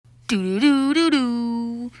Do do do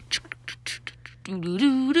do do do do do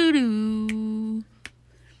do do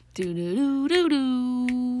do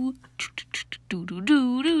do do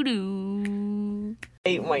do do do.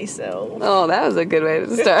 Hate myself. Oh, that was a good way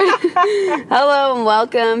to start. Hello and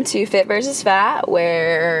welcome to Fit vs. Fat,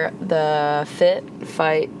 where the fit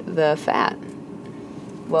fight the fat.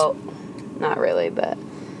 Well, not really, but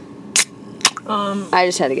I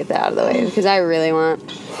just had to get that out of the way because I really want.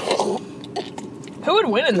 Who would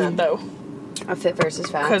win in that though? A fit versus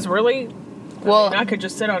fat. Because really, I could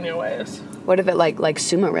just sit on your ass. What if it like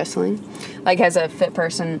sumo wrestling? Like, has a fit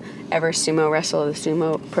person ever sumo wrestled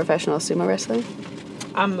a professional sumo wrestler?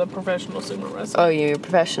 I'm the professional sumo wrestler. Oh, you're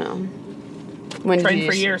professional. When did Trained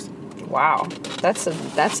you for years. Wow, that's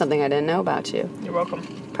something I didn't know about you. You're welcome.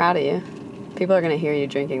 Proud of you. People are gonna hear you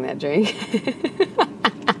drinking that drink.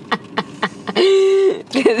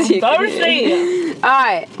 Thirsty. All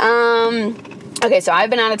right. Okay, so I've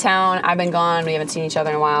been out of town. I've been gone. We haven't seen each other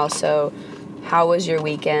in a while. So, how was your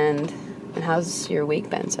weekend? And how's your week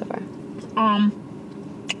been so far? I'm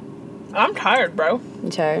tired, bro. You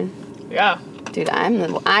tired? Yeah. Dude, I'm the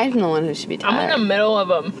one who should be tired. I'm in the middle of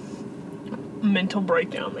a mental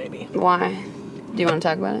breakdown, maybe. Why? Do you want to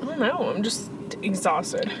talk about it? I don't know. I'm just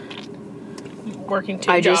exhausted. Working two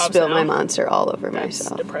jobs I just spilled now. my Monster all over That's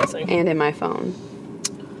myself. depressing. And in my phone.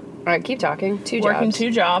 All right, keep talking. Working two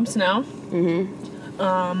jobs now. Mm-hmm.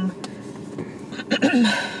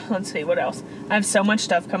 Let's see, what else? I have so much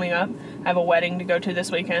stuff coming up. I have a wedding to go to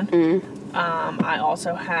this weekend. Mm-hmm. I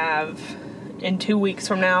also have, in 2 weeks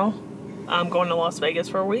from now, I'm going to Las Vegas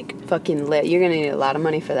for a week. Fucking lit. You're going to need a lot of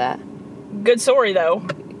money for that. Good story, though.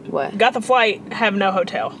 What? Got the flight, have no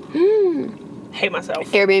hotel. Hate myself.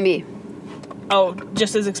 Airbnb. Oh,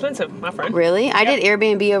 just as expensive, my friend. Really? I Yep. did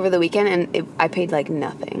Airbnb over the weekend, and I paid like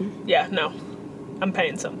nothing. Yeah, no. I'm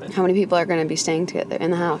paying something. How many people are going to be staying together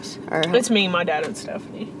in the house? Or It's me, my dad, and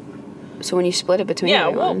Stephanie. So when you split it between Yeah,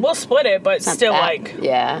 everyone, we'll split it, but it's not still, that- like...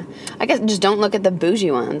 Yeah. I guess just don't look at the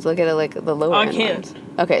bougie ones. Look at it like the lower I end can't.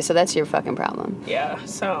 ones. Okay, so that's your fucking problem. Yeah,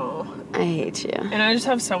 so... I hate you. And I just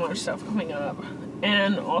have so much stuff coming up.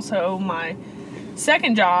 And also my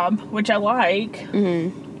second job, which I like,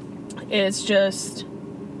 is just...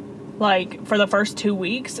 Like, for the first 2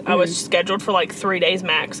 weeks, I was scheduled for, like, 3 days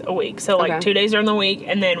max a week. So, like, Okay. 2 days during the week,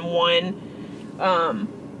 and then one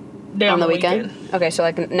day on the the weekend? Okay, so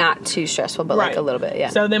like not too stressful, but like Right. a little bit, yeah.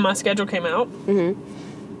 So, then my schedule came out.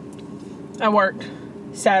 I worked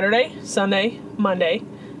Saturday, Sunday, Monday,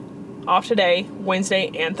 off today, Wednesday,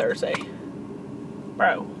 and Thursday.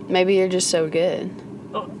 Bro, Maybe you're just so good.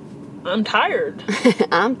 I'm tired.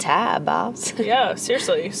 I'm tired, boss. Yeah,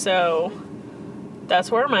 seriously. So, that's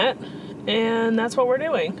where I'm at, and that's what we're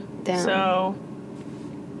doing. Damn. So...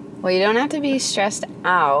 Well, you don't have to be stressed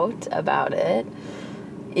out about it,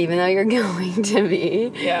 even though you're going to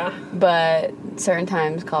be. Yeah. But certain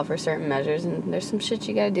times call for certain measures, and there's some shit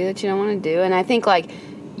you gotta do that you don't want to do. And I think, like,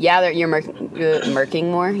 yeah, you're murking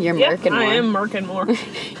more. You're Yeah, murking more. I am murking more.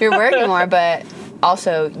 You're working more, but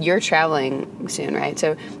also you're traveling soon, right?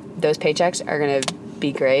 So those paychecks are gonna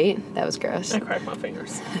be great. That was gross. I cracked my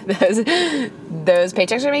fingers. Those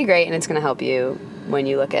paychecks are gonna be great, and it's gonna help you when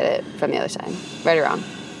you look at it from the other side. Right or wrong?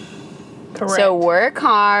 Correct. So work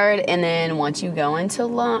hard, and then once you go into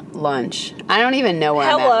lunch, I don't even know where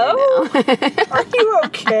Hello? I'm at right now. Are you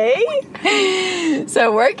okay?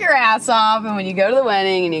 So work your ass off, and when you go to the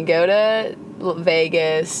wedding and you go to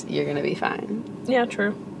Vegas, you're gonna be fine. Yeah,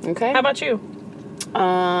 true. Okay. How about you?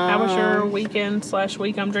 How was your Um,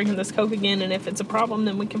 weekend/week? I'm drinking this Coke again, and if it's a problem,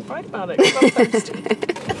 then we can fight about it. 'Cause I'm thirsty.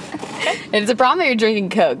 It's a problem that you're drinking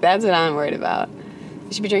Coke. That's what I'm worried about.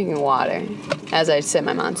 You should be drinking water as I sip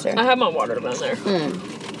my Monster. I have my water down there.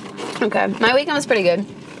 Okay. My weekend was pretty good.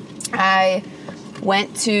 I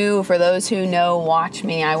went to, for those who know, watch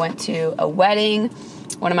me, I went to a wedding.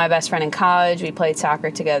 One of my best friend in college, we played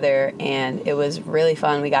soccer together, and it was really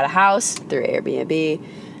fun. We got a house through Airbnb.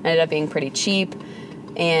 Ended up being pretty cheap,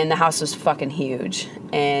 and the house was fucking huge.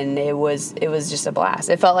 And it was just a blast.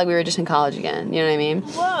 It felt like we were just in college again. You know what I mean?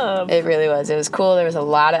 Love. It really was. It was cool. There was a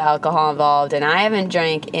lot of alcohol involved, and I haven't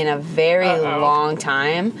drank in a very long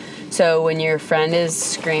time. So when your friend is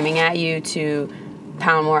screaming at you to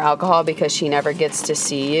pound more alcohol because she never gets to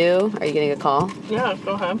see you, are you getting a call? Yeah,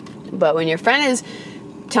 go ahead. But when your friend is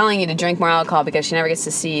telling you to drink more alcohol because she never gets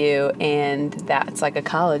to see you, and that's like a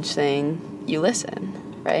college thing, you listen,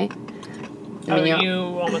 right? I mean,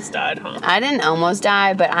 You almost died, huh? I didn't almost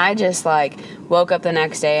die, but I just, like, woke up the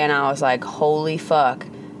next day and I was like, holy fuck,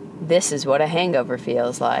 this is what a hangover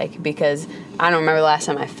feels like, because I don't remember the last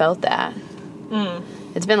time I felt that.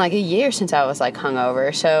 It's been like a year since I was, like,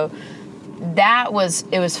 hungover, so it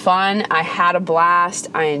was fun. I had a blast.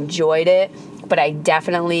 I enjoyed it, but I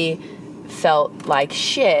definitely felt like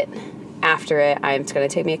shit after it. It's going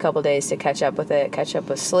to take me a couple days to catch up with it, catch up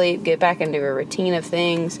with sleep, get back into a routine of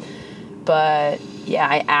things. But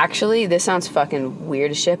yeah, this sounds fucking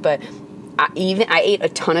weird as shit, but I ate a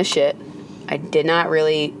ton of shit. I did not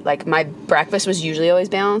really, like, my breakfast was usually always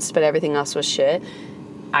balanced, but everything else was shit.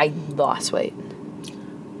 I lost weight.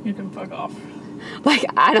 You can fuck off. Like,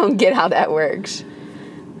 I don't get how that works.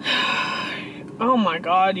 Oh my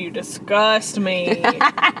God, you disgust me.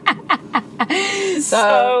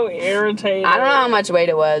 So irritating. I don't know how much weight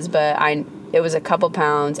it was, but it was a couple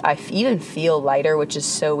pounds. I even feel lighter, which is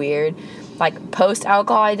so weird. Like,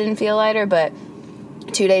 post-alcohol, I didn't feel lighter, but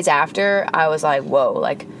 2 days after, I was like, whoa,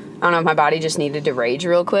 like, I don't know if my body just needed to rage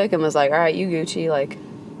real quick and was like, all right, you Gucci, like,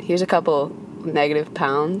 here's a couple negative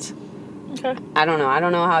pounds. Okay. I don't know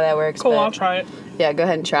how that works. Cool, but I'll try it. Yeah, go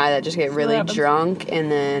ahead and try that. Just get really drunk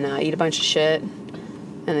and then eat a bunch of shit,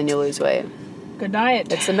 and then you'll lose weight. Good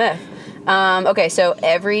diet. It's the myth. Okay, so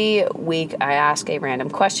every week I ask a random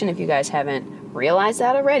question. If you guys haven't realized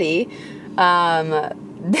that already,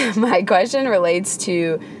 my question relates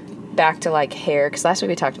back to like hair, because last week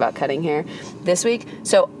we talked about cutting hair. This week,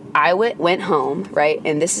 so I went home, right?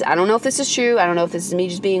 And I don't know if this is true. I don't know if this is me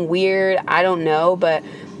just being weird. I don't know, but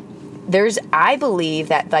I believe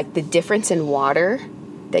that, like, the difference in water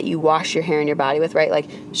that you wash your hair and your body with, right? Like,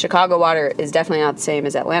 Chicago water is definitely not the same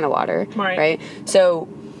as Atlanta water, right? So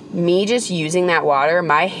me just using that water,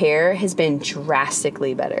 my hair has been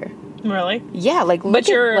drastically better. Really? Yeah, like, like,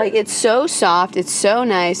 it's so soft, it's so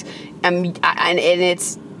nice, I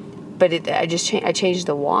changed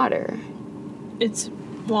the water.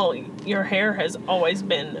 Your hair has always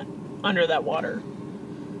been under that water.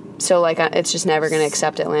 So, like, it's just never going to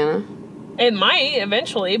accept Atlanta? It might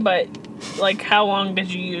eventually, but, like, how long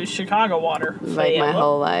did you use Chicago water? Like, my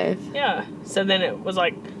whole life. Yeah. So then it was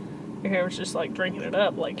like, your hair was just, like, drinking it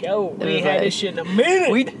up. Like, yo, we ain't had this shit in a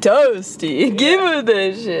minute. We toasty. Yeah. Give her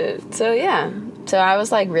this shit. So, yeah. So I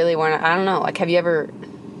was, like, really I don't know. Like, have you ever,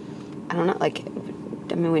 I don't know, like,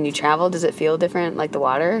 I mean, when you travel, does it feel different? Like, the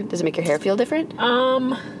water? Does it make your hair feel different?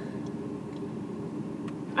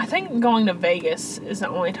 I think going to Vegas is the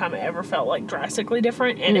only time I ever felt, like, drastically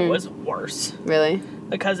different, and it was worse. Really?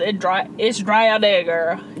 Because it's dry out there,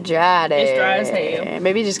 girl. Dry there. It's dry as hell.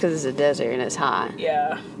 Maybe just because it's a desert and it's hot.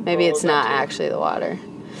 Yeah. Maybe it's not actually the water.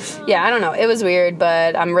 Yeah, I don't know. It was weird,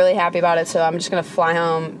 but I'm really happy about it, so I'm just going to fly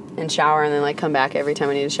home and shower and then, like, come back every time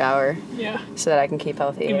I need to shower. Yeah. So that I can keep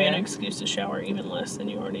healthy. Give me an excuse to shower even less than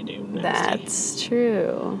you already do. Nasty. That's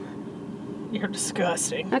true. You're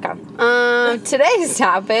disgusting. Okay. Today's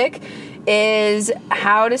topic is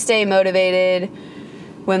how to stay motivated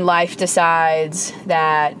when life decides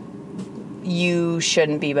that you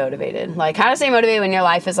shouldn't be motivated. Like, how to stay motivated when your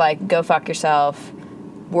life is like, go fuck yourself.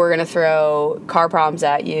 We're going to throw car problems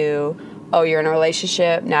at you. Oh, you're in a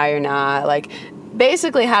relationship. Now you're not. Like,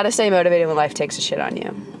 basically how to stay motivated when life takes a shit on you. You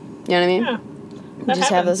know what I mean? Yeah.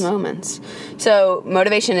 Just have those moments. So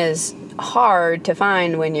motivation is hard to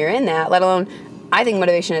find when you're in that, let alone, I think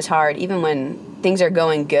motivation is hard even when things are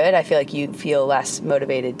going good. I feel like you feel less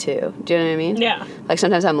motivated too. Do you know what I mean? Yeah. Like,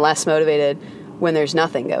 sometimes I'm less motivated when there's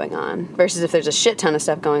nothing going on versus if there's a shit ton of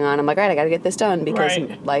stuff going on. I'm like, all right, I got to get this done because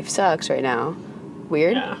life sucks right now.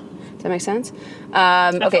 Weird? Yeah. Does that make sense?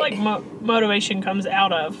 I feel like motivation comes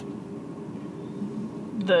out of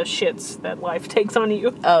the shits that life takes on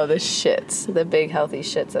you. Oh, the shits. The big healthy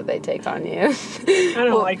shits that they take on you. I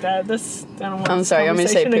don't like that. I don't want I'm sorry, you want me to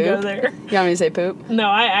say poop? go there. You want me to say poop? No,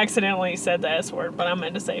 I accidentally said the S word, but I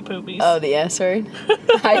meant to say poopies. Oh, the S word?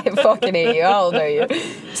 I fucking hate you. How old are you?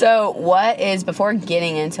 So, before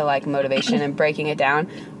getting into, like, motivation and breaking it down,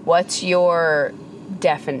 what's your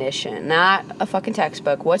definition? Not a fucking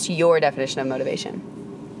textbook. What's your definition of motivation?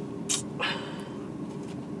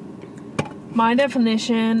 My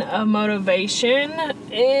definition of motivation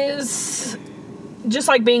is just,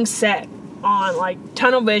 like, being set on, like,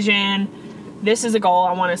 tunnel vision. This is a goal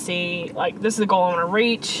I want to see. Like, this is a goal I want to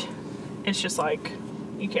reach. It's just, like,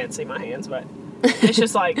 you can't see my hands, but it's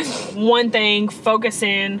just, like, one thing, focus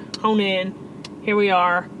in, hone in. Here we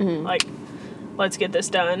are. Mm-hmm. Like, let's get this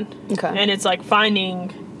done. Okay. And it's, like,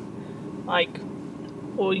 finding, like,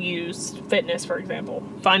 we'll use fitness, for example.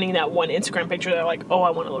 Finding that one Instagram picture that, like, oh, I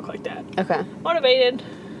want to look like that. Okay. Motivated.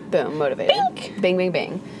 Boom, motivated. Bink. Bing, bing,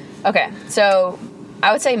 bing. Okay, so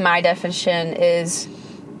I would say my definition is,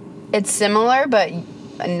 it's similar, but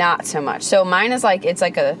not so much. So mine is, like, it's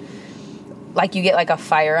like you get, like, a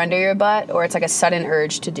fire under your butt, or it's like a sudden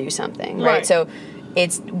urge to do something, right? So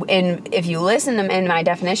if you listen to in my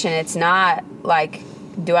definition, it's not like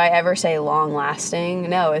do I ever say long lasting?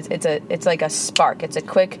 No, it's like a spark. It's a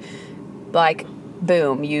quick, like,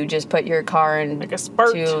 boom. You just put your car in Like a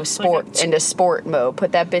spurt. to sport into sport mode.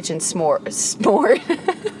 Put that bitch in sport.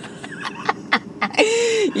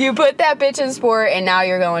 You put that bitch in sport, and now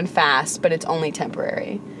you're going fast, but it's only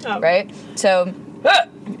temporary, right? So.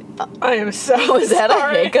 I am so Was that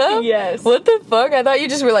sorry. a hiccup? Yes. What the fuck? I thought you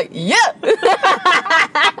just were like, yeah.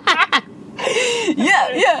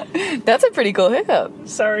 yeah. That's a pretty cool hiccup.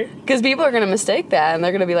 Sorry. Because people are going to mistake that, and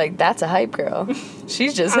they're going to be like, that's a hype girl.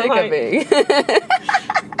 She's just I'm hiccuping.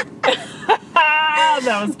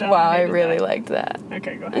 That was dumb. Wow, I hated really that. liked that.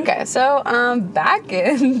 Okay, go ahead. Okay, so back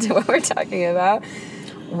into what we're talking about.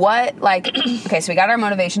 Okay, so we got our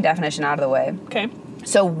motivation definition out of the way. Okay.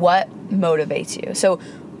 So what motivates you? So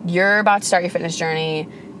you're about to start your fitness journey.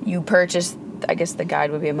 You purchased, I guess the guide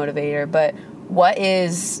would be a motivator, but what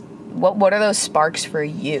are those sparks for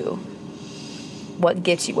you? What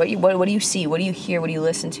gets you? What do you see? What do you hear? What do you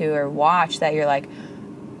listen to or watch that you're like,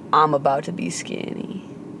 I'm about to be skinny?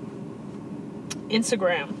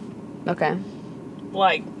 Instagram. Okay.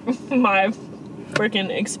 Like, my freaking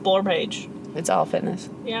explore page. It's all fitness.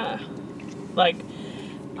 Yeah. Like,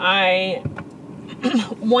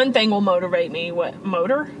 one thing will motivate me. What?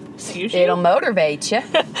 Excuse you? It'll motivate you.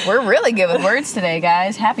 We're really good with words today,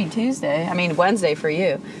 guys. Happy Tuesday. I mean, Wednesday for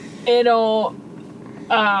you. It'll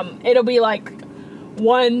be like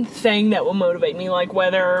one thing that will motivate me, like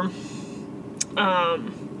whether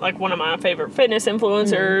like one of my favorite fitness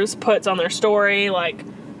influencers puts on their story like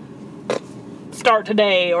start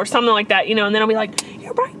today or something like that, and then I'll be like,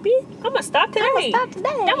 you're right, bitch, I'm gonna start today. I'm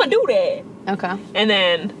gonna do that. Okay. And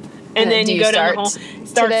then you go down the whole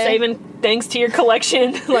start today? saving things to your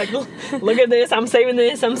collection. Like, look at this, I'm saving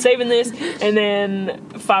this, and then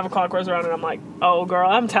 5 o'clock rolls around and I'm like, oh girl,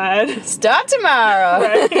 I'm tired. Start tomorrow.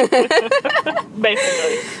 Right?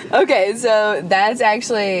 Basically. Okay, so that's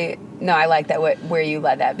actually, no, I like that where you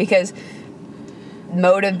led that, because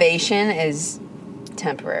motivation is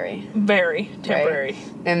temporary. Very temporary.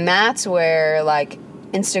 Right? And that's where, like,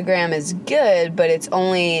 Instagram is good, but it's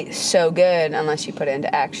only so good unless you put it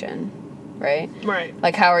into action, right? Right.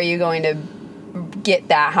 Like, how are you going to get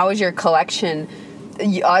that? How is your collection,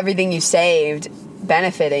 everything you saved,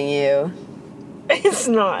 benefiting you? It's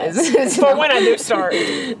not. It's but not. when I do start.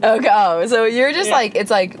 Okay, so you're just like,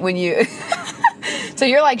 it's like when you... So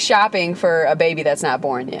you're like shopping for a baby that's not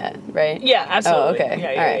born yet, right? Yeah, absolutely. Oh, okay. Yeah,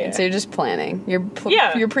 All right. Yeah. So you're just planning. You're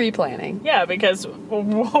pre-planning. Yeah, because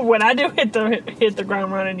when I do hit the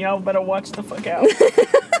ground running, y'all better watch the fuck out.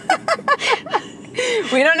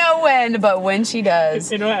 We don't know when, but when she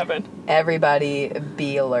does, It'll happen. everybody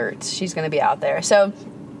be alert. She's going to be out there. So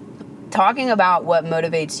talking about what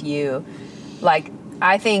motivates you, like,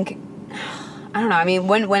 I think, I don't know. I mean,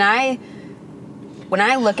 when I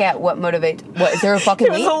look at what motivates, what, is there a fucking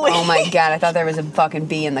It was bee? a leaf. Oh my God, I thought there was a fucking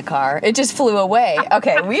bee in the car. It just flew away.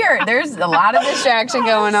 Okay, there's a lot of distraction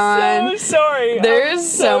going on. So sorry. There's I'm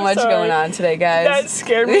so much sorry. going on today, guys. That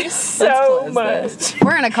scared me Let's so close much. this.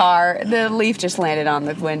 We're in a car. The leaf just landed on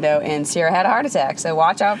the window, and Sierra had a heart attack. So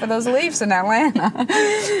watch out for those leaves in Atlanta.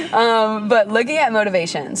 But looking at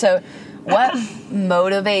motivation. So what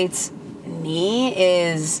motivates me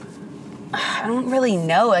is, I don't really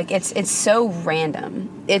know. Like, it's so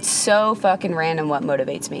random. It's so fucking random what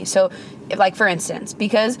motivates me. So, like, for instance,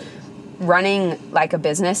 because running like a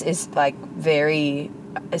business is like is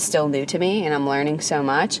still new to me, and I'm learning so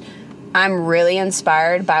much. I'm really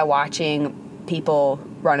inspired by watching people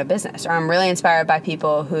run a business, or I'm really inspired by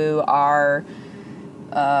people who are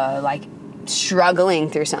like struggling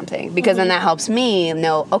through something, because then that helps me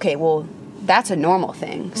know, okay, well, that's a normal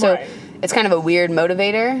thing. So Right. it's kind of a weird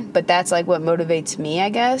motivator, but that's like what motivates me, I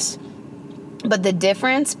guess. But the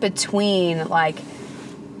difference between like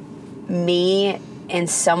me and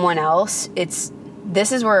someone else,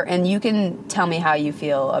 this is where, and you can tell me how you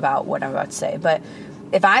feel about what I'm about to say, but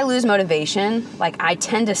if I lose motivation, like, I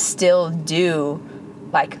tend to still do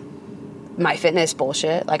like my fitness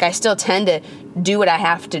bullshit. Like, I still tend to do what I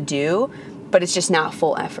have to do, but it's just not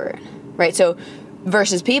full effort, right? So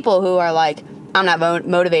versus people who are like, I'm not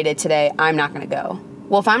motivated today, I'm not going to go.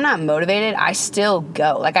 Well, if I'm not motivated, I still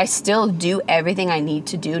go. Like, I still do everything I need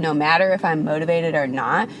to do, no matter if I'm motivated or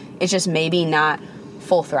not. It's just maybe not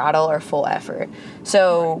full throttle or full effort.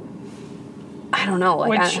 So, I don't know.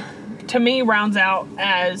 Like, Which, to me, rounds out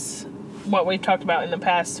as what we've talked about in the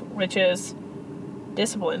past, which is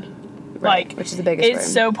discipline. Right, Like, which is the biggest it's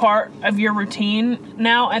word. so part of your routine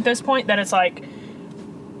now at this point that it's like,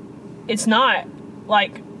 it's not,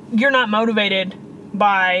 like, you're not motivated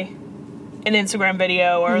by an Instagram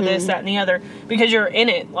video or this, that, and the other, because you're in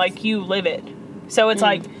it, like, you live it. So it's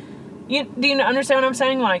like, do you understand what I'm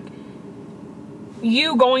saying? Like,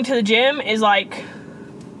 you going to the gym is like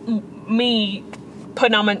me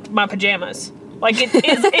putting on my pajamas. Like,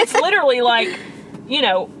 it's literally like, you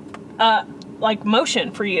know, like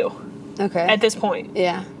motion for you. Okay. At this point.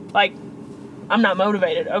 Yeah. Like, I'm not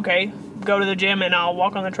motivated. Okay, go to the gym and I'll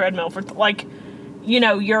walk on the treadmill for, like, you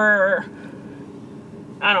know,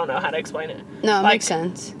 I don't know how to explain it. No, it like, makes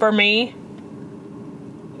sense. For me,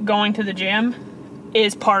 going to the gym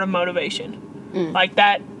is part of motivation. Like,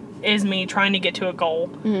 that is me trying to get to a goal.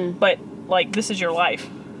 But, like, this is your life.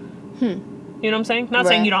 You know what I'm saying? Not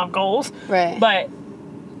saying you don't have goals. Right. But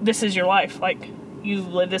this is your life. Like, you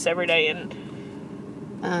live this every day, and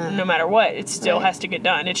no matter what, it still has to get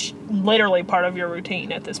done. It's literally part of your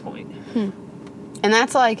routine at this point. And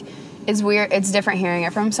that's like, it's weird. It's different hearing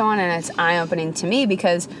it from someone, and it's eye-opening to me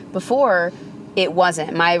because before it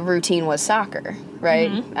wasn't. My routine was soccer,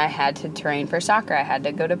 right? I had to train for soccer. I had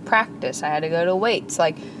to go to practice. I had to go to weights.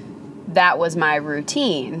 Like, that was my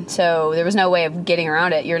routine. So there was no way of getting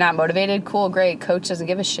around it. You're not motivated? Cool, great. Coach doesn't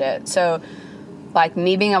give a shit. So, like,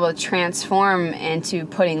 me being able to transform into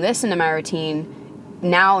putting this into my routine,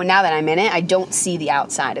 now that I'm in it, I don't see the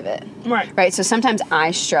outside of it. Right? So sometimes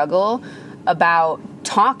I struggle about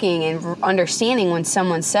talking and understanding when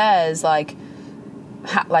someone says, like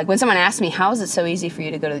when someone asks me, how is it so easy for you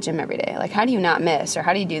to go to the gym every day? Like, how do you not miss? Or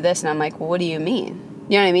how do you do this? And I'm like, well, what do you mean?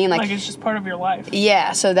 You know what I mean? Like it's just part of your life.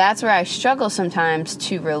 Yeah, so that's where I struggle sometimes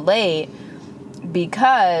to relate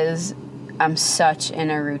because I'm such in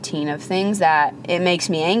a routine of things that it makes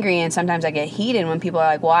me angry, and sometimes I get heated when people are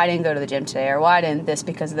like, well, I didn't go to the gym today, or why didn't this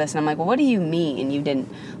because of this? And I'm like, well, what do you mean you didn't?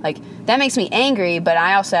 Like, that makes me angry, but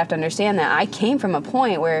I also have to understand that I came from a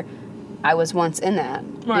point where I was once in that. You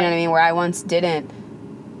know what I mean? Where I once didn't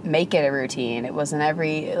make it a routine. It wasn't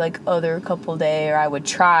every, like, other couple day, or I would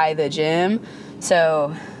try the gym.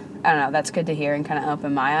 So, I don't know, that's good to hear and kind of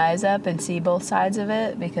open my eyes up and see both sides of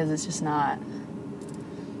it, because it's just not,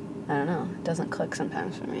 I don't know, it doesn't click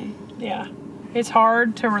sometimes for me. Yeah. It's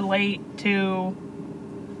hard to relate to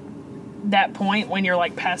that point when you're,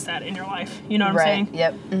 like, past that in your life. You know what I'm saying?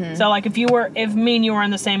 Yep. Mm-hmm. So, like, if me and you were in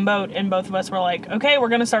the same boat and both of us were like, okay, we're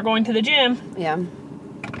going to start going to the gym. Yeah.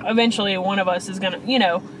 Eventually one of us is going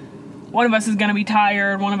to, one of us is going to be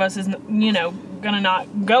tired. One of us is, going to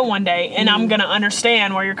not go one day. And I'm going to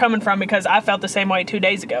understand where you're coming from, because I felt the same way 2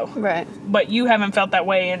 days ago. Right. But you haven't felt that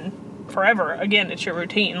way in forever. Again, it's your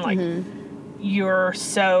routine. Like, you're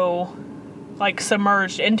so, like,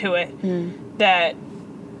 submerged into it that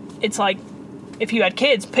it's like if you had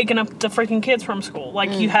kids, picking up the freaking kids from school.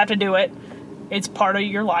 Like, you have to do it. It's part of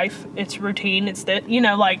your life. It's routine. It's that,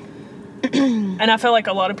 like, and I feel like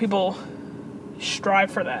a lot of people strive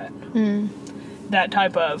for that. That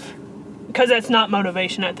type of, because that's not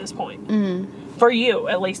motivation at this point. For you,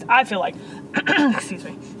 at least, I feel like. Excuse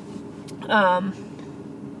me.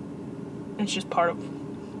 It's just part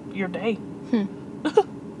of your day.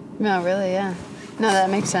 No, really, yeah. No, that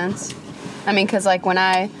makes sense. I mean, because, like, when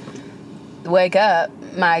I wake up,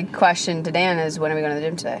 my question to Dan is, when are we going to the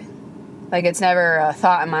gym today? Like, it's never a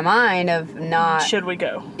thought in my mind of not... Should we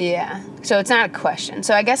go? Yeah. So it's not a question.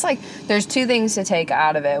 So I guess, like, there's two things to take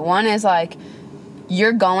out of it. One is, like,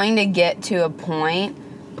 you're going to get to a point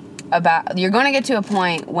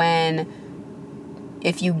when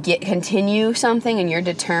if you continue something and you're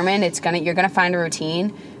determined, you're gonna find a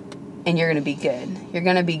routine and you're gonna be good. You're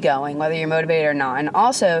gonna be going, whether you're motivated or not. And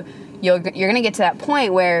also, you're gonna get to that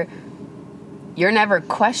point where you're never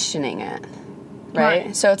questioning it,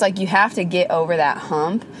 right? So it's like you have to get over that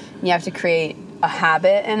hump. And you have to create a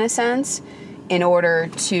habit, in a sense, in order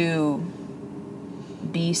to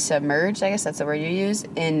be submerged, I guess that's the word you use,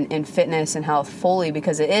 in fitness and health fully,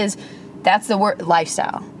 because that's the word,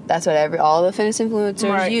 lifestyle. That's what all the fitness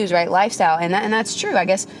influencers use, right? Lifestyle. And that's true. I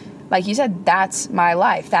guess, like you said, that's my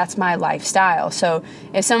life. That's my lifestyle. So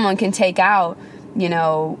if someone can take out,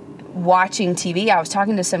 watching TV, I was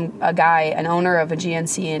talking to a guy, an owner of a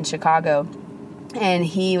GNC in Chicago, and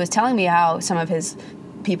he was telling me how some of his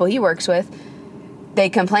people he works with, they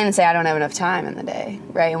complain and say, I don't have enough time in the day,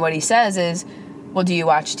 right? And what he says is, well, do you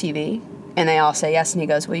watch TV? And they all say yes, and he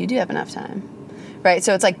goes, well, you do have enough time, right?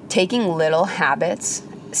 So it's like taking little habits,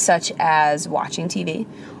 such as watching TV,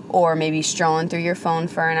 or maybe strolling through your phone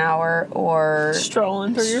for an hour, or...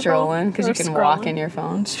 Strolling through your phone? Because you can walk in your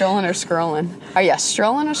phone. Strolling or scrolling? Oh, yeah,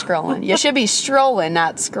 strolling or scrolling? You should be strolling,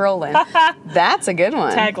 not scrolling. That's a good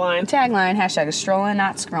one. Tagline, hashtag strolling,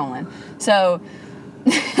 not scrolling. So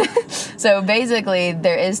basically,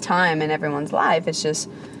 there is time in everyone's life. It's just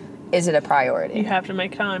is it a priority? You have to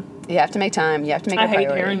make time. You have to make time. You have to make a I hate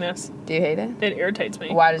priority. hearing this. Do you hate it? It irritates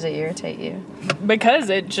me. Why does it irritate you? Because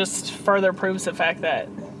it just further proves the fact that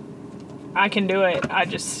I can do it.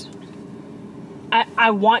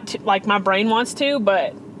 I want to, like, my brain wants to,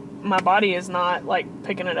 but my body is not, like,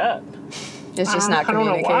 picking it up. It's just not I don't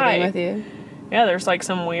know communicating why. with you. Yeah, there's, like,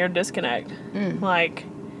 some weird disconnect. Like,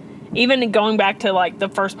 even going back to, like, the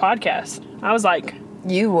first podcast, I was like...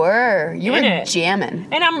 You were it. jamming.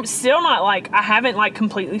 And I'm still not, like, I haven't, like,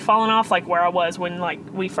 completely fallen off, like, where I was when, like,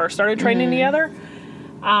 we first started training together.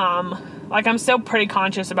 Like, I'm still pretty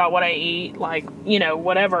conscious about what I eat, like, you know,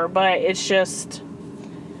 whatever, but it's just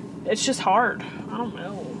hard. I don't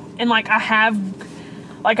know. And, like,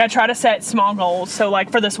 I try to set small goals. So,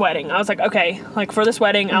 like, for this wedding, I was like, okay, like, for this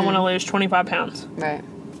wedding, I want to lose 25 pounds. Right.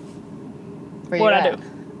 What'd I do?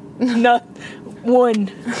 No, one.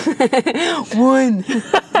 One.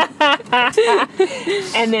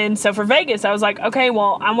 And then, so for Vegas, I was like, okay,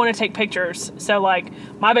 well, I want to take pictures. So, like,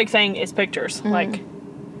 my big thing is pictures. Like,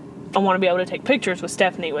 I want to be able to take pictures with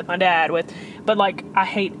Stephanie, with my dad, but, like, I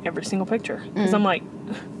hate every single picture. Because I'm like,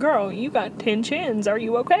 girl, you got 10 chins. Are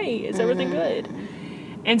you okay? Is everything good?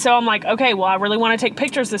 And so I'm like, okay, well, I really want to take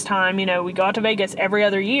pictures this time. You know, we go out to Vegas every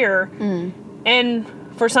other year.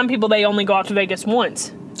 And for some people, they only go out to Vegas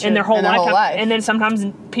once in their whole lifetime. And then sometimes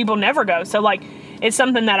people never go. So, like, it's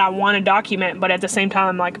something that I want to document, but at the same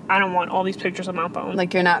time, like, I don't want all these pictures on my phone.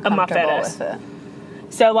 Like, you're not comfortable with it.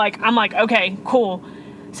 So, like, I'm like, okay, cool.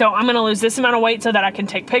 So I'm going to lose this amount of weight so that I can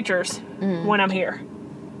take pictures when I'm here.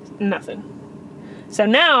 Nothing. So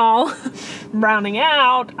now, rounding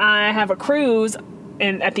out, I have a cruise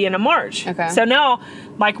at the end of March. Okay. So now,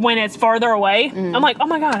 like, when it's farther away, I'm like, oh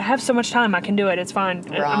my God, I have so much time. I can do it. It's fine.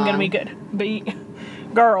 I'm going to be good.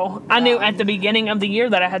 But, girl, I knew at the beginning of the year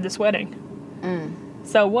that I had this wedding.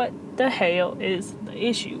 So what the hell is the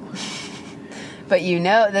issue? But you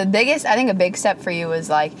know, I think a big step for you was,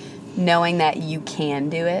 like, knowing that you can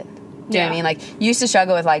do it. Do you know what I mean? Like, you used to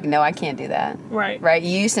struggle with, like, no, I can't do that. Right. Right?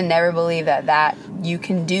 You used to never believe that you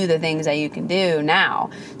can do the things that you can do now.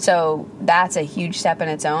 So that's a huge step in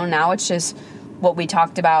its own. Now it's just what we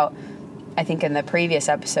talked about, I think, in the previous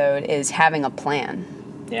episode, is having a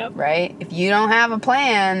plan. Yep. Right? If you don't have a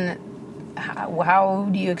plan, how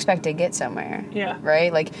do you expect to get somewhere? Yeah.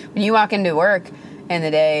 Right? Like, when you walk into work in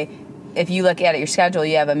the day, if you look at your schedule,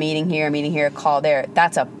 you have a meeting here, a call there.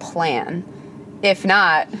 That's a plan. If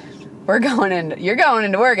not, you're going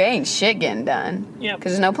into work, ain't shit getting done. Yep.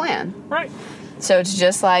 Because there's no plan. Right. So it's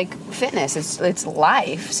just like fitness. It's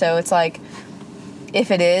life. So it's like,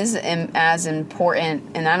 if it is as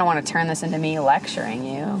important, and I don't want to turn this into me lecturing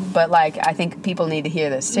you, but, like, I think people need to hear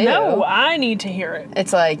this too. No, I need to hear it.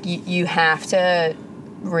 It's like you have to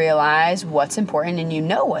realize what's important, and you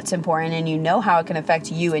know what's important, and you know how it can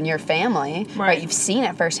affect you and your family. Right? You've seen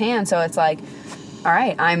it firsthand. So it's like, all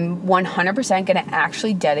right, I'm 100% going to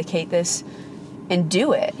actually dedicate this and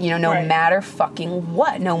do it, you know, no matter fucking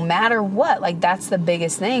what, no matter what. Like, that's the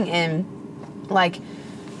biggest thing. And, like,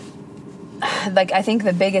 I think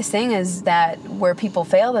the biggest thing is that where people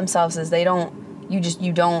fail themselves is you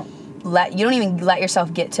don't even let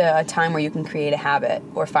yourself get to a time where you can create a habit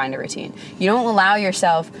or find a routine. You don't allow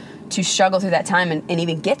yourself to struggle through that time and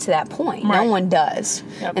even get to that point. Right. No one does.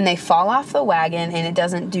 Yep. And they fall off the wagon, and it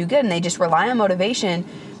doesn't do good, and they just rely on motivation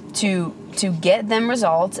to get them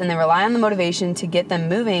results, and they rely on the motivation to get them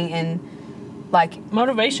moving, and, like,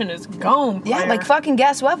 motivation is gone. Yeah, like, fucking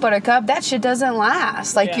guess what, Buttercup? That shit doesn't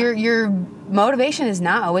last. Like, your motivation is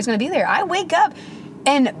not always going to be there. I wake up,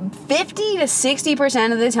 and 50 to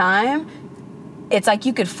 60% of the time, it's like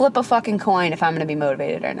you could flip a fucking coin if I'm going to be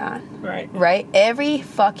motivated or not. Right. Right? Every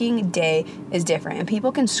fucking day is different. And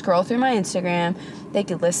people can scroll through my Instagram, they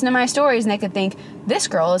could listen to my stories, and they could think, this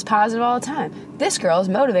girl is positive all the time. This girl is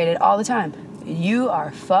motivated all the time. You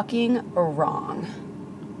are fucking wrong.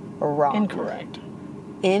 Wrong.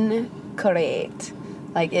 Incorrect.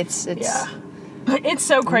 Like, it's yeah. It's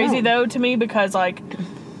so crazy, though, to me, because, like,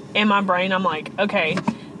 in my brain, I'm like, okay,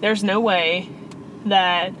 there's no way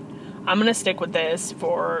that I'm going to stick with this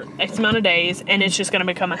for X amount of days, and it's just going to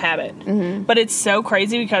become a habit. Mm-hmm. But it's so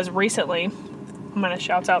crazy because recently, I'm going to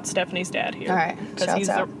shout out Stephanie's dad here. All right. Because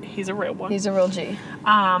he's a real one. He's a real G.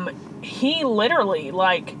 He literally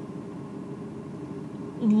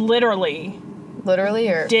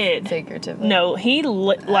or did figuratively? No, he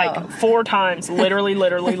 4 times, literally.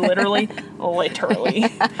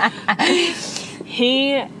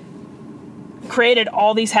 He created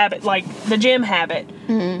all these habits, like the gym habit,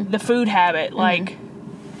 the food habit. Like,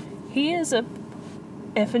 he is a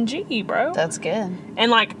effing G, bro. That's good.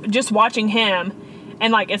 And, like, just watching him,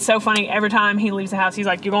 And, like, it's so funny. Every time he leaves the house, he's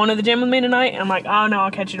like, you going to the gym with me tonight? And I'm like, oh, no,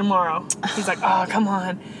 I'll catch you tomorrow. He's like, oh, come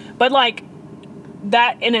on. But, like,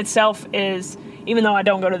 that in itself is, even though I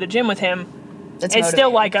don't go to the gym with him, it's still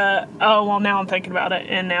like oh, well, now I'm thinking about it,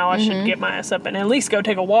 and now I should get my ass up and at least go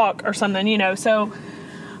take a walk or something, you know. So,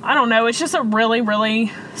 I don't know. It's just a really,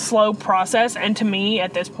 really slow process. And to me,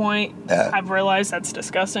 at this point, I've realized that's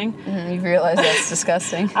disgusting. You've realized that's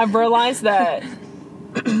disgusting. I've realized that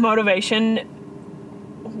motivation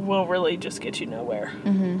will really just get you nowhere.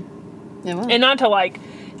 It will. And not to, like,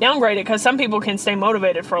 downgrade it, because some people can stay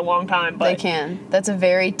motivated for a long time. But they can. That's a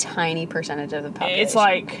very tiny percentage of the population. it's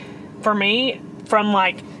like, for me, from,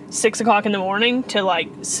 like, 6 o'clock in the morning to, like,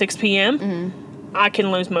 6 p.m., I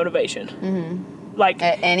can lose motivation. Like,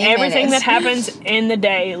 everything that happens in the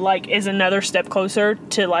day, like, is another step closer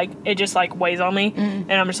to, like, it just, like, weighs on me.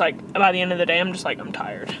 And I'm just, like, by the end of the day, I'm just, like, I'm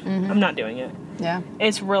tired. I'm not doing it. Yeah.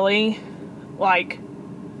 It's really, like,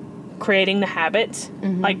 creating the habits,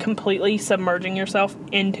 like, completely submerging yourself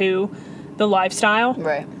into the lifestyle.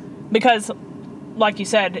 Right. Because, like you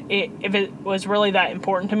said, if it was really that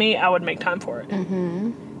important to me, I would make time for it.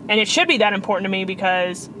 And it should be that important to me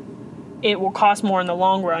because it will cost more in the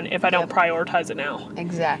long run if I don't prioritize it now.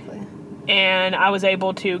 Exactly. And I was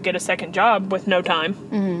able to get a second job with no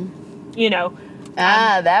time. You know.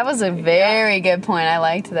 That was a very good point. I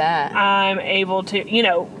liked that. I'm able to, you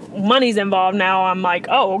know, money's involved now. I'm like,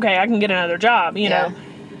 oh, okay, I can get another job, you know.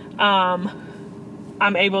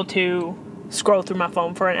 I'm able to scroll through my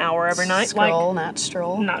phone for an hour every night. Scroll, like, not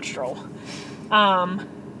stroll. Not stroll.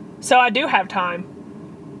 So I do have time.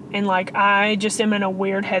 And, like, I just am in a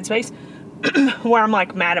weird headspace where I'm,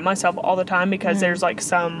 like, mad at myself all the time because there's, like,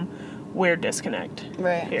 some weird disconnect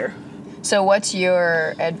here. So what's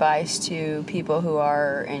your advice to people who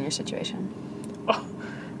are in your situation? Oh,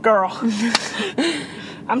 girl.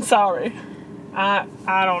 I'm sorry. I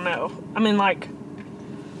don't know. I mean, like,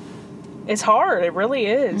 it's hard. It really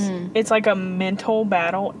is. It's like a mental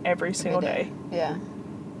battle every single day. Yeah.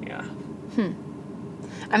 Yeah.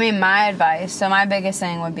 I mean, my advice, so my biggest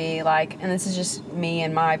thing would be, like, and this is just me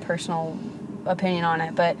and my personal opinion on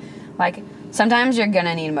it, but, like, sometimes you're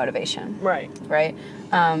gonna need motivation. Right. Right?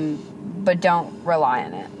 But don't rely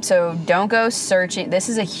on it. So don't go searching. This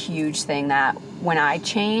is a huge thing that when I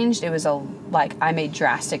changed, it was I made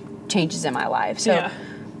drastic changes in my life. So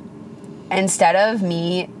instead of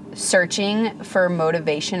me searching for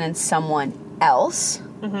motivation in someone else,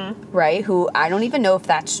 right, who I don't even know if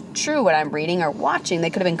that's true what I'm reading or watching.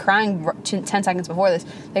 They could have been crying 10 seconds before this.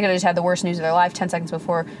 They could have just had the worst news of their life 10 seconds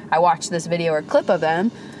before I watched this video or clip of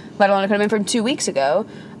them, let alone it could have been from 2 weeks ago.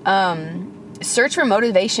 Search for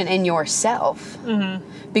motivation in yourself.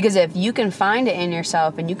 Because if you can find it in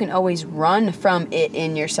yourself and you can always run from it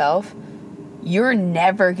in yourself, you're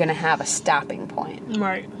never going to have a stopping point.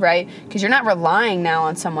 Right. Right? Because you're not relying now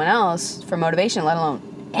on someone else for motivation, let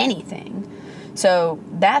alone anything. So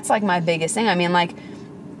that's, like, my biggest thing. I mean, like,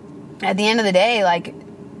 at the end of the day, like,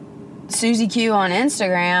 Susie Q on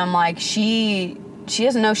Instagram, like, she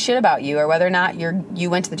doesn't know shit about you or whether or not you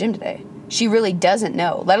went to the gym today. She really doesn't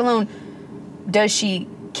know, let alone does she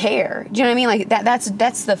care. Do you know what I mean? Like,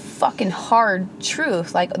 that's the fucking hard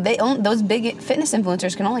truth. Like, those big fitness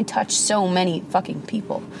influencers can only touch so many fucking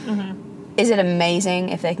people. Is it amazing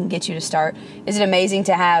if they can get you to start? Is it amazing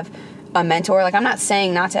to have a mentor? Like, I'm not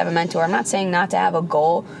saying not to have a mentor. I'm not saying not to have a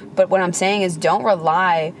goal. But what I'm saying is don't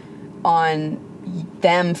rely on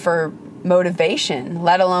them for motivation,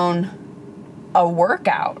 let alone a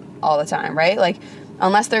workout all the time, right? Like,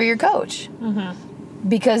 unless they're your coach.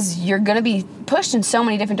 Because you're going to be pushed in so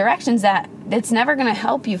many different directions that it's never going to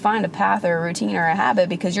help you find a path or a routine or a habit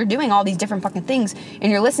because you're doing all these different fucking things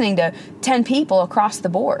and you're listening to 10 people across the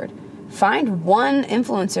board. Find one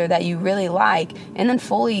influencer that you really like and then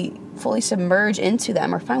fully submerge into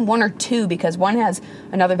them, or find one or two because one has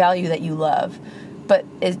another value that you love. But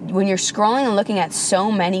when you're scrolling and looking at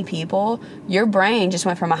so many people, your brain just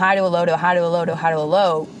went from a high to a low to a high to a low to a high to a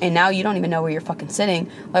low, and now you don't even know where you're fucking sitting,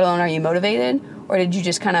 let alone are you motivated? Or did you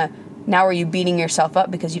just kind of, now are you beating yourself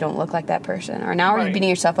up because you don't look like that person? Or now are you beating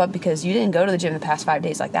yourself up because you didn't go to the gym the past 5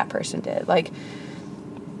 days like that person did? Like,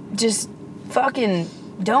 just fucking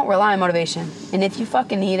don't rely on motivation. And if you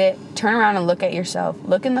fucking need it, turn around and look at yourself.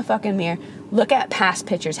 Look in the fucking mirror. Look at past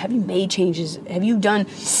pictures. Have you made changes? Have you done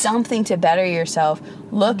something to better yourself?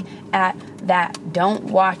 Look at that. Don't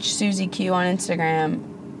watch Susie Q on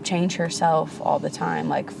Instagram change herself all the time.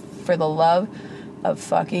 Like, for the love of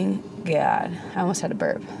fucking God. I almost had a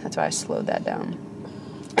burp. That's why I slowed that down.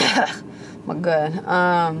 Well, good.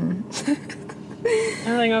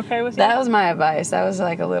 Everything okay with you? That was my advice. That was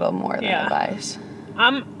like a little more than advice.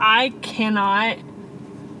 I cannot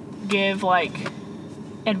give, like,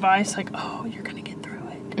 advice, like, oh, you're gonna get through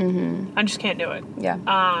it. Mm-hmm. I just can't do it. Yeah.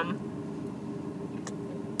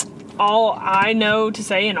 All I know to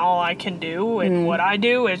say and all I can do and what I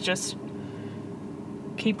do is just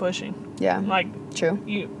keep pushing. Yeah. Like, true.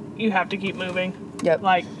 You have to keep moving. Yep.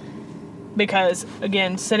 Like, because,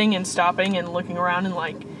 again, sitting and stopping and looking around and,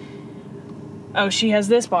 like, oh, she has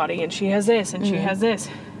this body and she has this and she has this.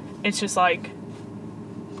 It's just like,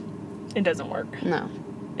 it doesn't work. No.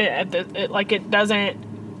 It doesn't,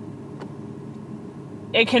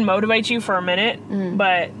 it can motivate you for a minute,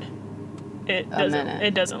 but it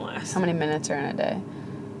doesn't last. How many minutes are in a day?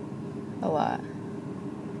 A lot.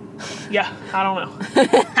 Yeah, I don't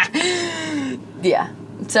know. Yeah.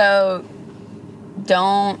 So,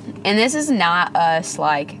 and this is not us,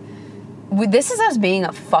 like, this is us being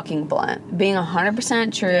a fucking blunt, being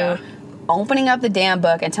 100% true, opening up the damn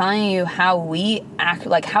book and telling you how we act,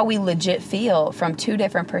 like how we legit feel from two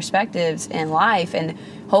different perspectives in life. And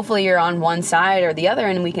hopefully you're on one side or the other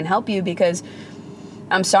and we can help you, because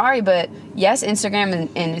I'm sorry, but yes, Instagram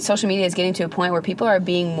and social media is getting to a point where people are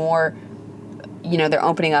being more, they're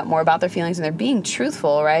opening up more about their feelings and they're being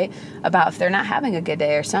truthful, right? About if they're not having a good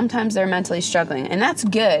day or sometimes they're mentally struggling. And that's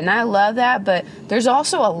good. And I love that. But there's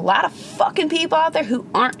also a lot of fucking people out there who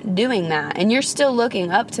aren't doing that. And you're still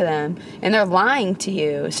looking up to them and they're lying to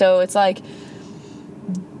you. So it's like,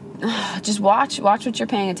 just watch what you're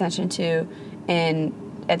paying attention to.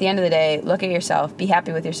 And at the end of the day, look at yourself, be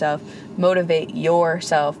happy with yourself, motivate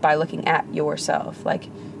yourself by looking at yourself. Like,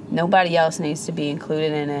 nobody else needs to be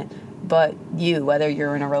included in it but you, whether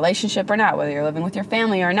you're in a relationship or not, whether you're living with your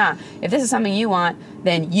family or not. If this is something you want,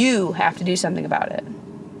 then you have to do something about it.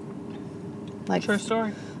 Like, true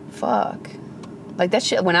story. Fuck. Like, that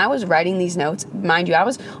shit, when I was writing these notes, mind you, I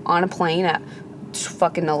was on a plane at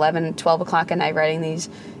fucking 11, 12 o'clock at night writing these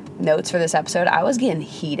notes for this episode. I was getting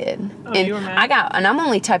heated. Oh, and you were mad? I'm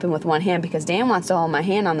only typing with one hand because Dan wants to hold my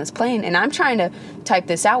hand on this plane, and I'm trying to type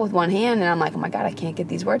this out with one hand, and I'm like, oh my God, I can't get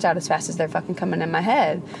these words out as fast as they're fucking coming in my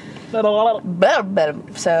head. So,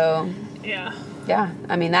 yeah,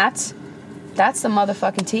 I mean, that's the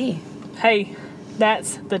motherfucking tea. Hey,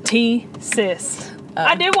 that's the tea, sis.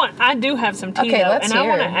 I do have some tea, though, and I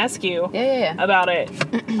want to ask you about it.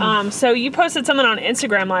 So you posted something on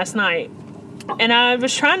Instagram last night, and I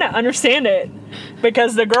was trying to understand it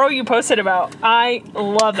because the girl you posted about, I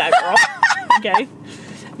love that girl. Okay,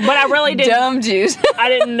 but I really didn't. Dumb juice. I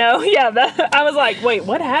didn't know. Yeah, I was like, wait,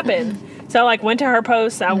 what happened? So I went to her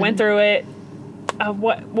post. I went through it.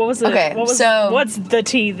 What was it? Okay, what's the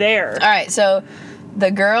tea there? All right, so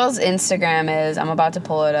the girl's Instagram is, I'm about to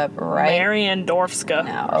pull it up right. Marianne Dorfska.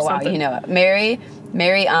 No, oh wow, you know it. Mary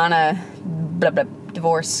Anna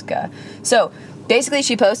Dvorska. So basically,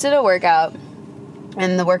 she posted a workout,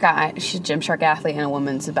 and the workout, she's a Gymshark athlete and a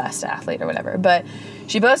woman's best athlete or whatever. But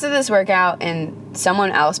she posted this workout, and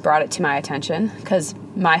someone else brought it to my attention because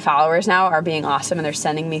my followers now are being awesome and they're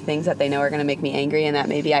sending me things that they know are going to make me angry and that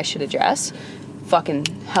maybe I should address. Fucking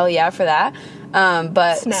hell yeah for that.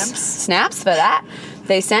 But snaps for that.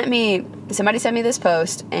 Somebody sent me this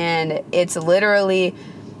post, and it's literally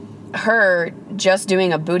her just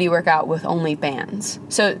doing a booty workout with only bands.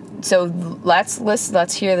 So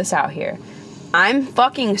let's hear this out here. I'm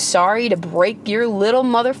fucking sorry to break your little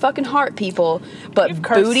motherfucking heart, people, but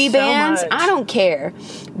booty bands, I don't care.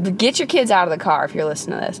 Get your kids out of the car if you're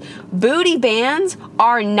listening to this. Booty bands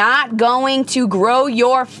are not going to grow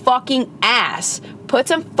your fucking ass. Put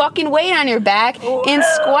some fucking weight on your back and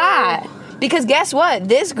squat. Because guess what?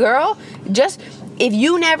 This girl, just, if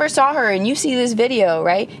you never saw her and you see this video,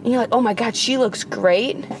 right, and you're like, oh my God, she looks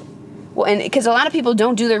great. Well, and because a lot of people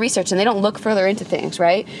don't do their research and they don't look further into things,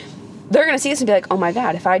 right? They're going to see this and be like, oh my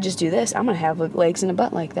God, if I just do this, I'm going to have legs and a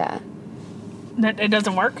butt like that. It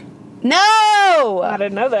doesn't work? No! I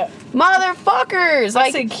didn't know that. Motherfuckers!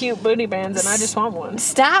 I see cute booty bands and I just want one.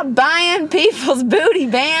 Stop buying people's booty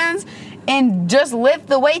bands and just lift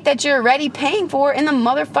the weight that you're already paying for in the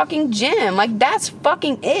motherfucking gym. Like, that's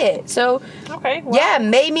fucking it. So, okay, well. Yeah, it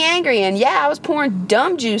made me angry. And yeah, I was pouring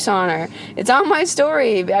dumb juice on her. It's on my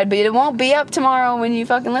story, but it won't be up tomorrow when you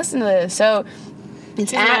fucking listen to this. So,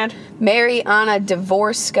 it's at Mary Anna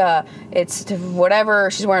Dvorska. It's whatever.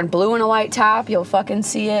 She's wearing blue and a white top. You'll fucking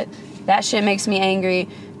see it. That shit makes me angry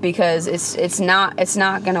because it's not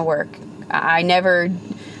gonna work. I've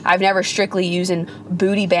never strictly using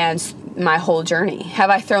booty bands my whole journey. Have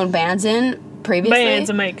I thrown bands in previously? Bands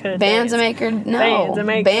will make her bands dance.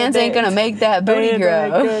 No. Bands ain't gonna make that booty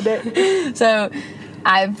grow. So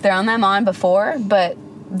I've thrown them on before, but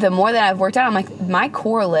the more that I've worked out, I'm like, my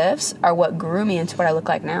core lifts are what grew me into what I look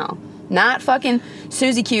like now. Not fucking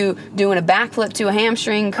Susie Q doing a backflip to a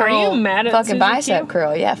hamstring curl. Are you mad at fucking Susie bicep Q?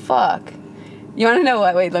 curl? Yeah, fuck. You want to know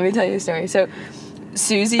what? Wait, let me tell you a story. So,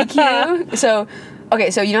 Susie Q. so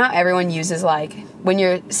you know how everyone uses, like, when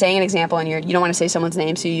you're saying an example and you don't want to say someone's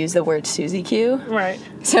name, so you use the word Susie Q? Right.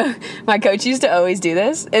 So, my coach used to always do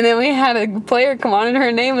this, and then we had a player come on and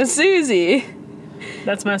her name was Susie.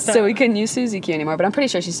 That's messed up. So we couldn't use Susie Q anymore, but I'm pretty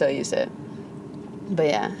sure she still used it. But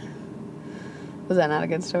yeah. Was that not a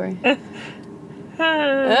good story?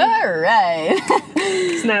 Alright.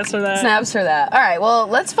 Snaps for that. Snaps for that. Alright, well,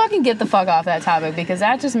 let's fucking get the fuck off that topic because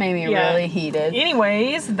that just made me really heated.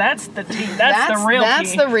 Anyways, that's the tea. That's the real tea.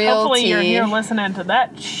 That's the real Hopefully tea. you're here listening to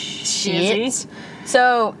that shit.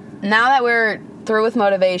 So, now that we're through with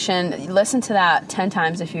motivation, listen to that 10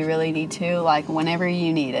 times if you really need to. Like, whenever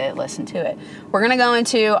you need it, listen to it. We're going to go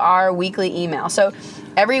into our weekly email. So,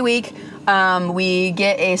 every week, we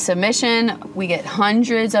get a submission. We get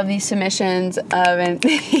hundreds of these submissions of an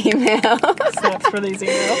email. Snaps for these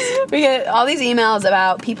emails. We get all these emails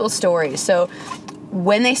about people's stories. So,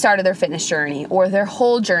 when they started their fitness journey or their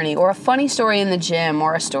whole journey or a funny story in the gym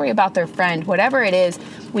or a story about their friend, whatever it is,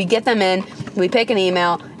 we get them in, we pick an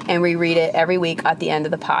email, and we read it every week at the end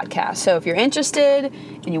of the podcast. So if you're interested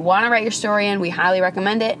and you want to write your story in, we highly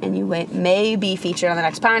recommend it, and you may be featured on the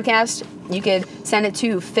next podcast. You could send it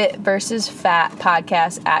to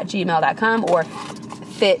fitvsfatpodcast@gmail.com or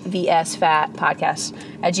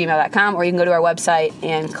fitvsfatpodcast@gmail.com, or you can go to our website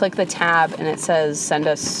and click the tab and it says send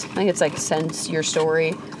us, I think it's like send your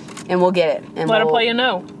story, and we'll get it. And Let a player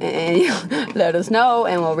know. And you let us know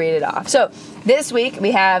and we'll read it off. So this week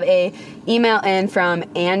we have a email in from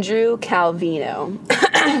Andrew Calvino.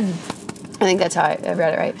 I think that's how I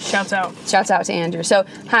read it right. Shouts out. Shouts out to Andrew. So,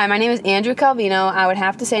 hi, my name is Andrew Calvino. I would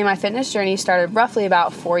have to say my fitness journey started roughly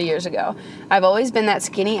about 4 years ago. I've always been that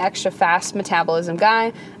skinny, extra fast metabolism guy.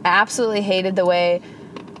 I absolutely hated the way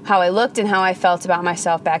how I looked and how I felt about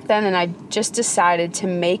myself back then, and I just decided to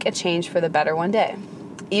make a change for the better one day.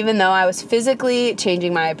 Even though I was physically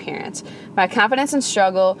changing my appearance, my confidence and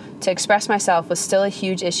struggle to express myself was still a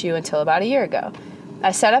huge issue until about a year ago. I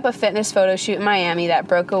set up a fitness photo shoot in Miami that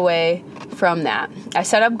broke away from that. I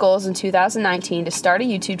set up goals in 2019 to start a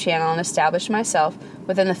YouTube channel and establish myself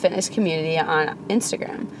within the fitness community on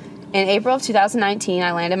Instagram. In April of 2019,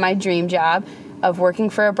 I landed my dream job of working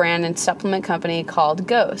for a brand and supplement company called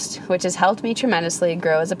Ghost, which has helped me tremendously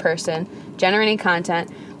grow as a person, generating content,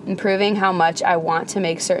 and proving how much I want to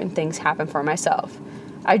make certain things happen for myself.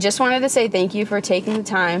 I just wanted to say thank you for taking the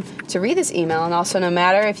time to read this email, and also no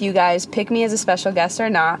matter if you guys pick me as a special guest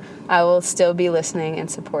or not, I will still be listening and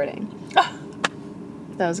supporting.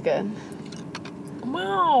 That was good.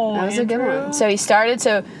 Wow, That was Andrew. a good one. So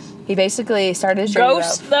he basically started his journey.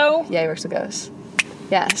 Ghost, though? Yeah, he works with Ghost.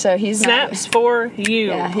 Yeah, so he's Snaps for you,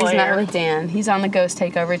 Yeah, he's player. not with Dan. He's on the Ghost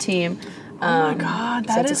Takeover team. Oh my god,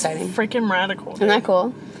 so that that's is exciting. freaking radical. Isn't that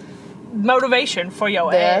cool? Motivation for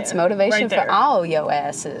your ass. That's motivation right for there. all yo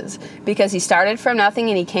asses. Because he started from nothing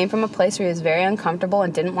and he came from a place where he was very uncomfortable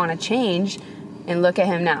and didn't want to change. And look at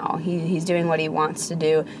him now. He's doing what he wants to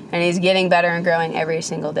do. And he's getting better and growing every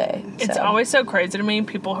single day. It's always so crazy to me,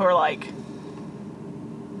 people who are like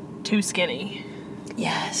too skinny.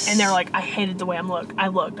 Yes. And they're like, I hated the way I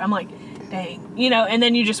looked. I'm like, dang. You know, and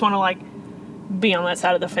then you just want to like be on that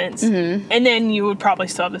side of the fence. Mm-hmm. And then you would probably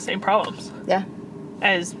still have the same problems Yeah.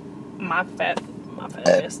 as my fat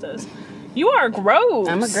ass does. You are gross.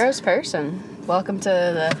 I'm a gross person. Welcome to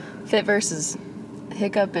the Fit versus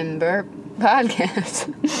Hiccup and Burp podcast.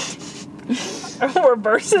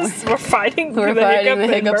 We're fighting We're the fighting hiccup the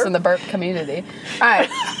and hiccups burp. in the burp community. All right.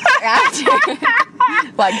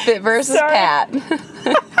 Like Fit versus Sorry. Pat.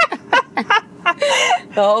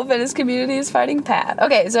 The whole fitness community is fighting Pat.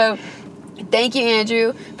 Okay, so thank you,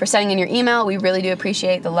 Andrew, for sending in your email. We really do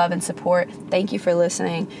appreciate the love and support. Thank you for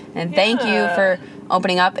listening. And thank you Yeah. for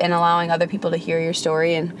opening up and allowing other people to hear your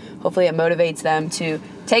story. And hopefully it motivates them to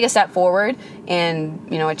take a step forward and,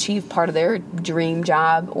 you know, achieve part of their dream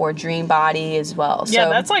job or dream body as well. Yeah, So,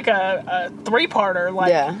 that's like a three-parter. Like,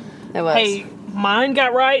 yeah, it was. hey, mind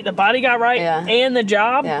got right, the body got right, Yeah. and the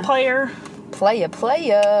job Yeah. player. Playa.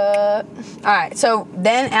 All right, so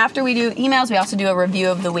then after we do emails, we also do a review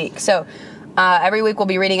of the week. So every week we'll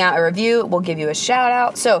be reading out a review. We'll give you a shout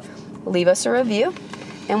out. So leave us a review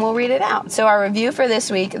and we'll read it out. So our review for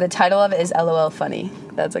this week, the title of it is LOL Funny.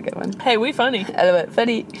 That's a good one. Hey, we funny. LOL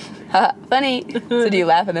Funny. Haha, funny. So do you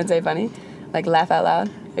laugh and then say funny? Like laugh out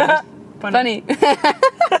loud? Funny.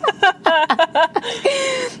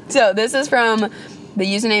 So this is from, the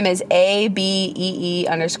username is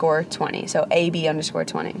ABEE_20. So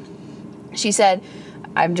AB_20. She said,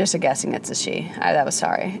 I'm just guessing it's a she. That was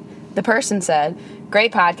sorry. The person said,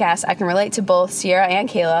 great podcast. I can relate to both Sierra and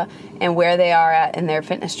Kayla and where they are at in their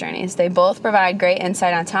fitness journeys. They both provide great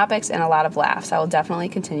insight on topics and a lot of laughs. I will definitely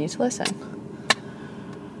continue to listen.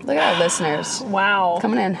 Look at our listeners. Wow.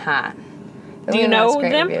 Coming in hot. Do you know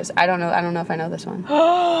them? Reviews. I don't know if I know this one.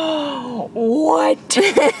 What?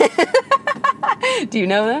 Do you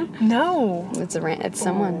know them? No. It's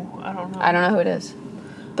someone. I don't know. I don't know who it is.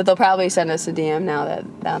 But they'll probably send us a DM now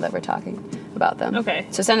that we're talking about them. Okay.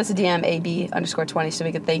 So send us a DM, AB_20, so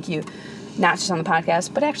we can thank you, not just on the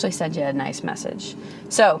podcast, but actually send you a nice message.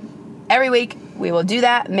 So every week we will do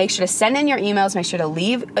that. Make sure to send in your emails. Make sure to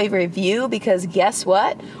leave a review, because guess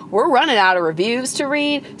what? We're running out of reviews to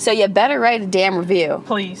read, so you better write a damn review.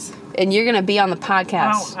 Please. And you're going to be on the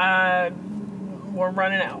podcast. We're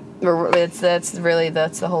running out. That's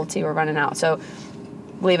the whole tea. We're running out. So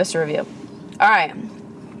leave us a review. All right.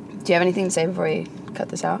 Do you have anything to say before we cut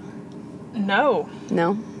this out? No.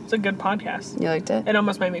 No? It's a good podcast. You liked it? It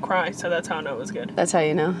almost made me cry, so that's how I know it was good. That's how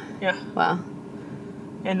you know? Yeah. Wow.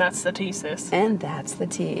 And that's the tea, sis. And that's the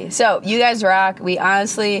tea. So, you guys rock. We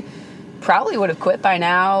honestly probably would have quit by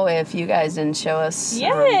now if you guys didn't show us the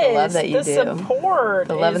love that you do. The support.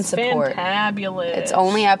 The love and support. Fantabulous. It's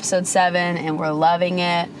only episode 7, and we're loving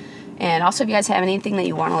it. And also, if you guys have anything that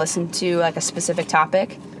you want to listen to, like a specific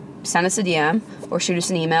topic, send us a DM or shoot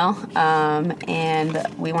us an email, and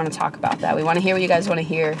we want to talk about that. We want to hear what you guys want to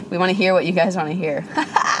hear. We want to hear what you guys want to hear.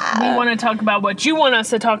 We want to talk about what you want us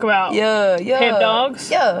to talk about. Yeah. Pimp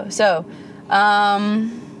dogs. Yeah. So,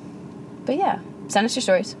 but yeah, send us your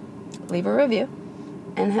stories, leave a review,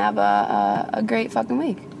 and have a great fucking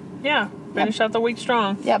week. Yeah. Finish out the week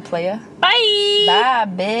strong. Yeah, playa. Bye. Bye,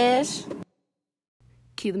 bitch.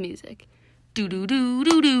 Cue the music. Do do do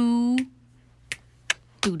do do.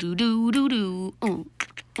 Do do do do do.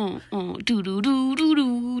 Do do do do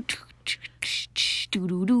do. Do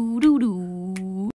do do do do.